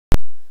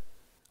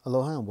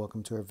Aloha and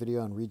welcome to our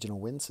video on regional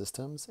wind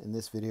systems. In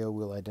this video,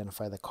 we'll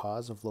identify the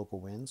cause of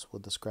local winds, we'll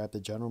describe the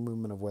general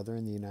movement of weather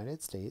in the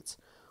United States,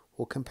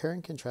 we'll compare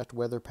and contrast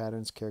weather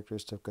patterns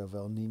characteristic of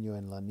El Nino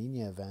and La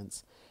Nina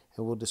events,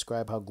 and we'll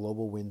describe how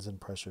global winds and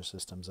pressure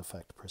systems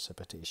affect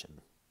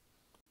precipitation.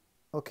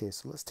 Okay,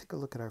 so let's take a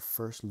look at our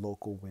first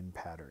local wind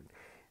pattern.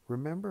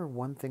 Remember,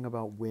 one thing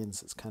about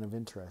winds that's kind of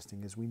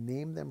interesting is we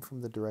name them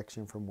from the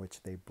direction from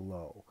which they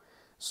blow.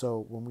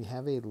 So when we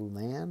have a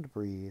land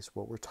breeze,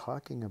 what we're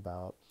talking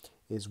about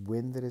is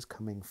wind that is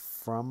coming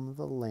from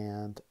the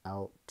land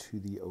out to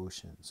the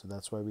ocean. So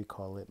that's why we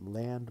call it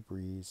land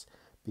breeze,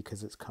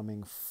 because it's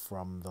coming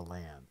from the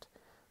land.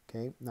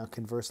 Okay, now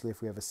conversely,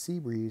 if we have a sea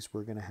breeze,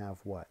 we're going to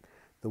have what?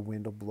 The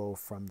wind will blow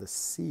from the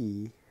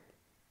sea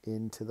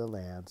into the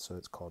land, so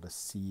it's called a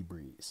sea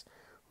breeze.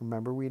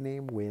 Remember, we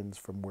name winds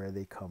from where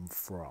they come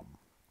from.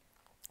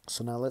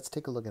 So now let's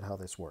take a look at how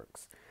this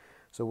works.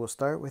 So we'll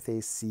start with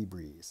a sea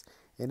breeze.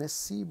 In a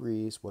sea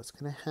breeze, what's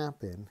going to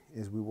happen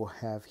is we will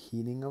have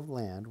heating of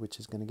land, which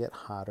is going to get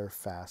hotter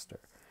faster.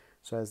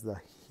 So as the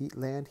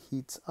land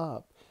heats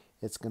up,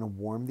 it's going to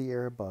warm the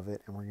air above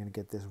it, and we're going to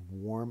get this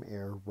warm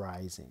air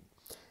rising.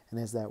 And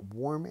as that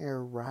warm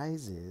air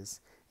rises,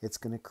 it's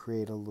going to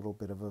create a little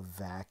bit of a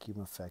vacuum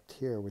effect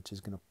here, which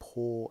is going to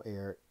pull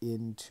air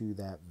into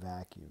that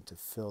vacuum to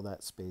fill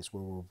that space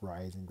where we're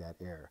rising that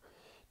air.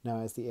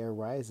 Now, as the air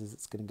rises,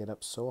 it's going to get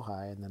up so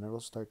high, and then it'll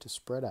start to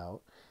spread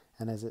out.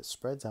 And as it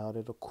spreads out,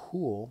 it'll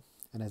cool.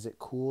 And as it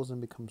cools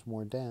and becomes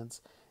more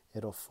dense,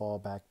 it'll fall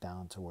back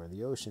down to where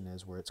the ocean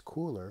is, where it's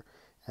cooler.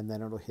 And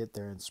then it'll hit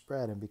there and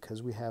spread. And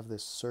because we have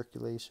this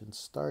circulation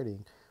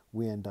starting,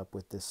 we end up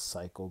with this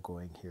cycle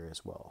going here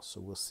as well. So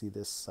we'll see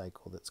this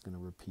cycle that's going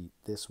to repeat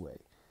this way.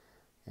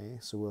 Okay,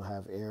 so we'll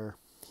have air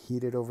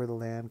heated over the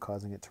land,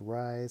 causing it to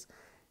rise,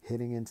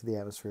 hitting into the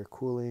atmosphere,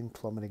 cooling,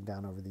 plummeting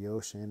down over the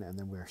ocean, and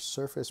then where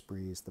surface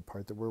breeze, the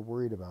part that we're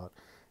worried about,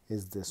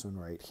 is this one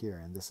right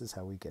here. And this is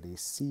how we get a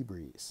sea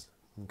breeze.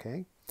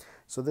 Okay,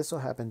 so this will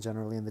happen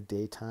generally in the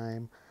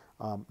daytime.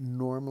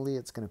 Normally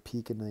it's going to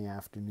peak in the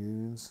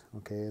afternoons,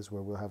 okay, is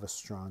where we'll have a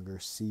stronger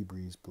sea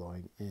breeze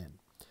blowing in.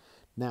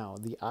 Now,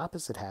 the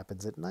opposite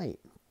happens at night.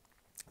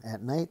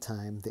 At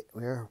nighttime,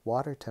 the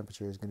water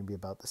temperature is going to be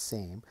about the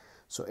same.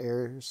 So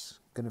air is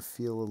going to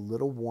feel a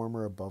little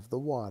warmer above the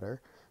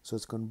water. So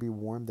it's going to be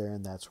warm there,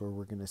 and that's where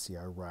we're going to see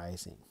our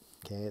rising.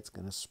 Okay, it's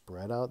going to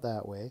spread out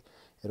that way.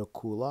 It'll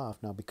cool off.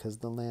 Now, because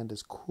the land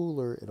is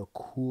cooler, it'll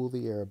cool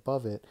the air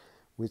above it,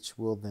 which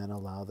will then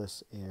allow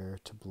this air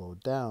to blow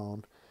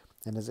down.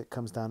 And as it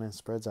comes down and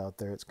spreads out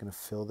there, it's going to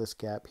fill this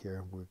gap here,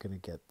 and we're going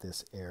to get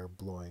this air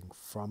blowing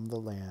from the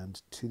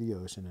land to the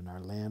ocean and our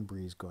land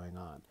breeze going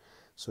on.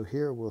 So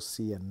here we'll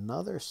see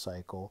another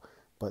cycle,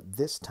 but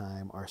this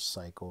time our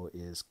cycle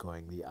is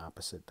going the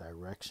opposite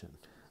direction.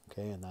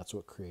 Okay, and that's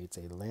what creates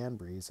a land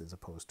breeze as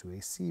opposed to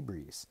a sea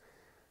breeze.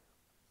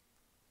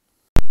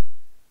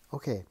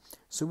 Okay,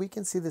 so we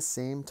can see the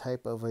same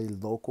type of a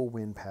local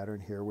wind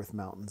pattern here with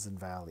mountains and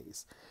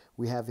valleys.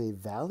 We have a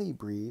valley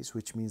breeze,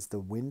 which means the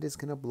wind is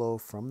going to blow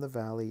from the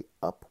valley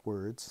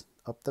upwards,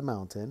 up the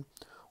mountain,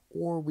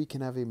 or we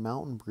can have a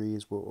mountain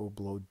breeze where it will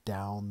blow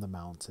down the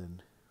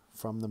mountain,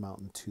 from the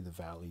mountain to the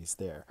valleys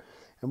there.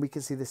 And we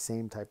can see the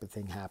same type of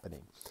thing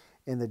happening.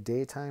 In the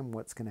daytime,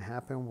 what's going to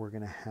happen, we're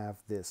going to have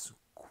this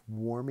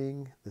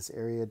warming, this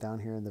area down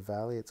here in the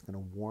valley. It's going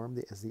to warm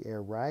as the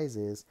air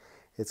rises.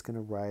 It's going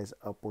to rise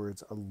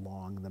upwards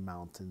along the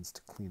mountains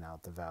to clean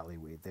out the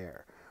valleyway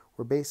there.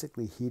 We're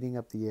basically heating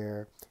up the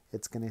air.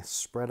 It's going to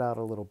spread out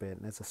a little bit,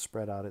 and as it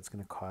spread out, it's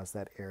going to cause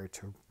that air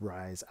to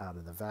rise out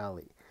of the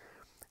valley.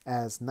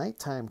 As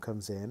nighttime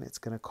comes in, it's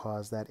going to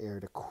cause that air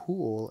to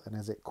cool, and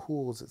as it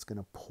cools, it's going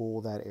to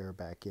pull that air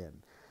back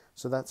in.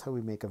 So that's how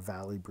we make a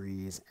valley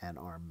breeze and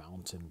our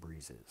mountain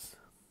breezes.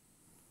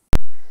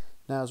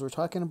 Now, as we're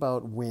talking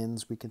about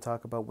winds, we can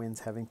talk about winds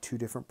having two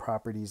different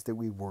properties that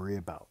we worry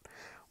about.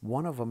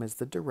 One of them is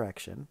the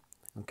direction,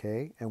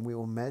 okay? And we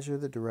will measure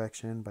the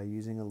direction by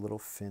using a little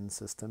fin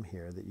system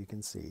here that you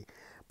can see.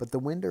 But the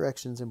wind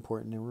direction is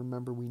important, and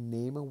remember, we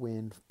name a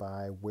wind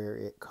by where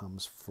it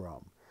comes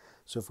from.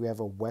 So if we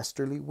have a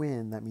westerly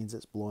wind, that means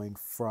it's blowing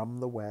from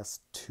the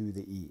west to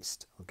the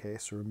east, okay?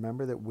 So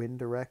remember that wind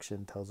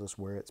direction tells us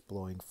where it's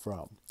blowing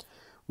from.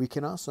 We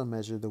can also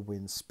measure the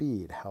wind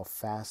speed. How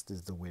fast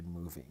is the wind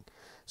moving?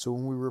 So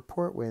when we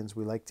report winds,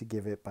 we like to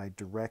give it by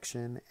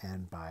direction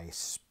and by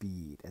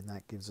speed, and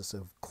that gives us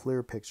a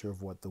clear picture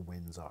of what the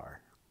winds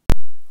are.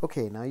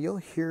 Okay, now you'll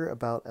hear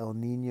about El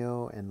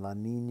Nino and La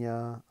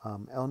Nina.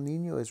 El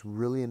Nino is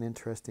really an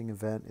interesting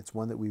event. It's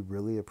one that we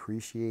really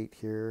appreciate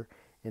here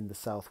in the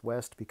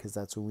Southwest because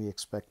that's when we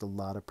expect a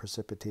lot of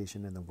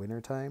precipitation in the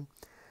wintertime.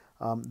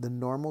 The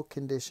normal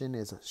condition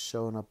is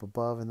shown up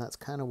above, and that's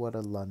kind of what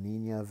a La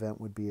Nina event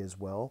would be as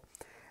well.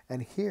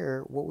 And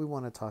here, what we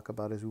want to talk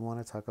about is we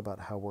want to talk about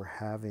how we're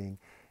having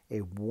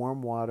a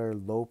warm water,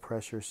 low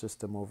pressure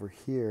system over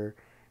here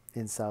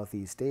in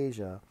Southeast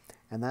Asia,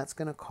 and that's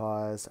going to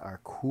cause our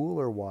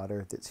cooler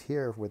water that's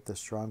here with the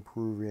strong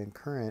Peruvian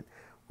current.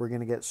 we're going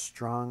to get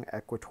strong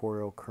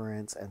equatorial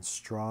currents and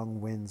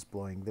strong winds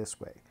blowing this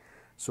way.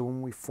 So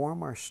when we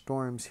form our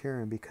storms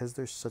here, and because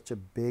there's such a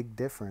big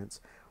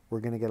difference, we're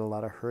going to get a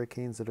lot of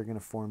hurricanes that are going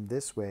to form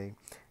this way,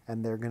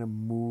 and they're going to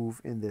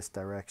move in this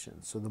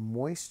direction. So the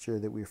moisture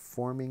that we're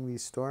forming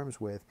these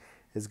storms with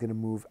is going to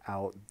move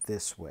out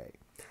this way.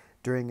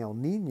 During El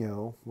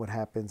Nino, what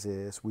happens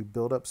is we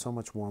build up so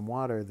much warm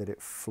water that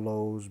it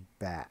flows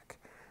back.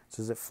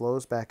 So as it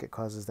flows back, it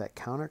causes that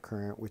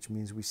countercurrent, which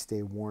means we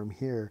stay warm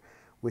here,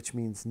 which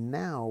means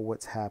now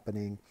what's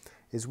happening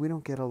is we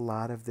don't get a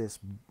lot of this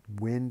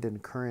wind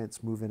and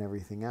currents moving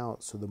everything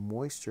out. So the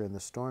moisture and the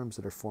storms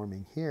that are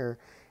forming here,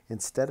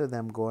 instead of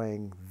them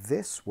going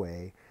this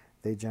way,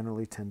 they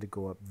generally tend to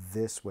go up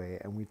this way,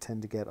 and we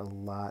tend to get a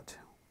lot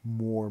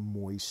more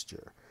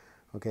moisture.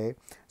 Okay,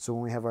 so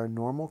when we have our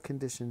normal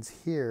conditions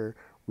here,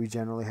 we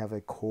generally have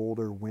a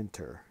colder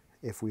winter.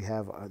 If we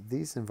have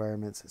these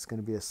environments, it's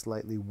going to be a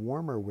slightly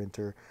warmer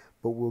winter,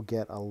 but we'll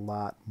get a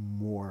lot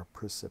more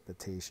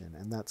precipitation,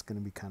 and that's going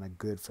to be kind of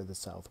good for the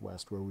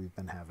Southwest where we've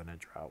been having a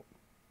drought.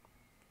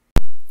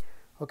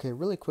 Okay,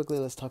 really quickly,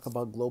 let's talk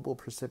about global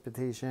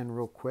precipitation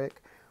real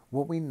quick.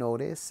 What we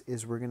notice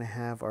is we're going to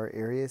have our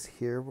areas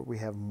here where we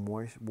have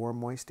warm,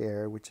 moist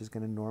air, which is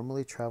going to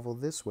normally travel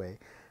this way.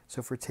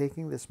 So if we're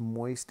taking this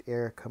moist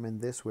air coming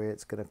this way,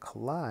 it's going to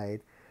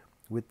collide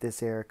with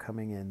this air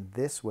coming in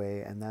this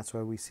way, and that's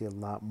why we see a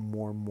lot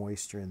more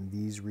moisture in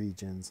these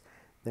regions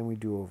than we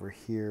do over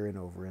here and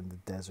over in the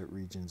desert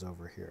regions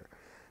over here.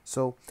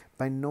 So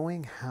by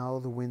knowing how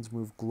the winds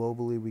move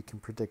globally, we can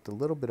predict a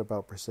little bit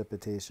about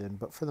precipitation,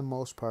 but for the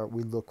most part,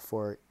 we look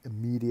for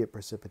immediate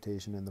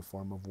precipitation in the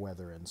form of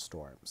weather and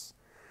storms.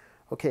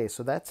 Okay,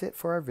 so that's it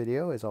for our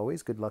video. As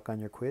always, good luck on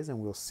your quiz, and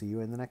we'll see you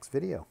in the next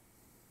video.